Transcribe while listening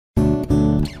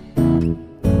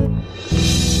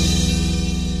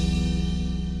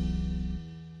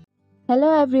Hello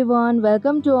everyone,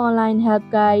 welcome to Online Help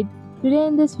Guide. Today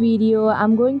in this video,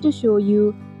 I'm going to show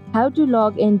you how to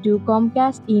log into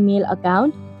Comcast email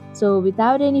account. So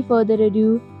without any further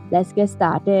ado, let's get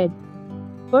started.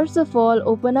 First of all,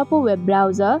 open up a web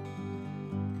browser.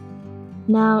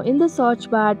 Now in the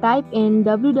search bar, type in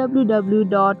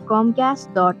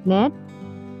www.comcast.net.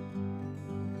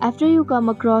 After you come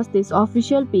across this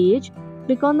official page,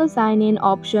 click on the sign in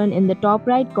option in the top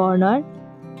right corner.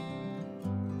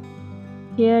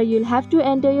 Here you'll have to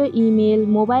enter your email,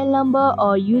 mobile number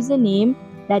or username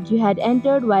that you had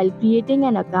entered while creating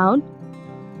an account.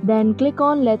 Then click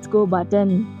on Let's Go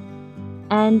button.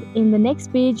 And in the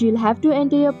next page you'll have to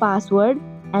enter your password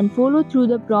and follow through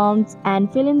the prompts and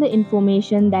fill in the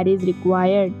information that is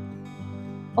required.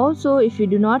 Also, if you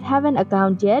do not have an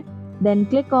account yet, then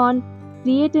click on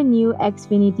Create a new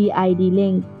Xfinity ID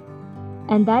link.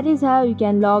 And that is how you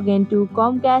can log into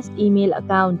Comcast email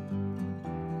account.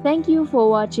 Thank you for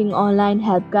watching Online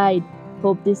Help Guide.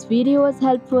 Hope this video was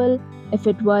helpful. If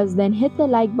it was, then hit the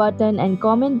like button and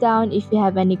comment down if you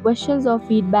have any questions or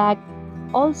feedback.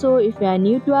 Also, if you are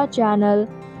new to our channel,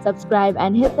 subscribe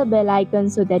and hit the bell icon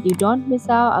so that you don't miss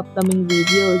our upcoming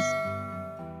videos.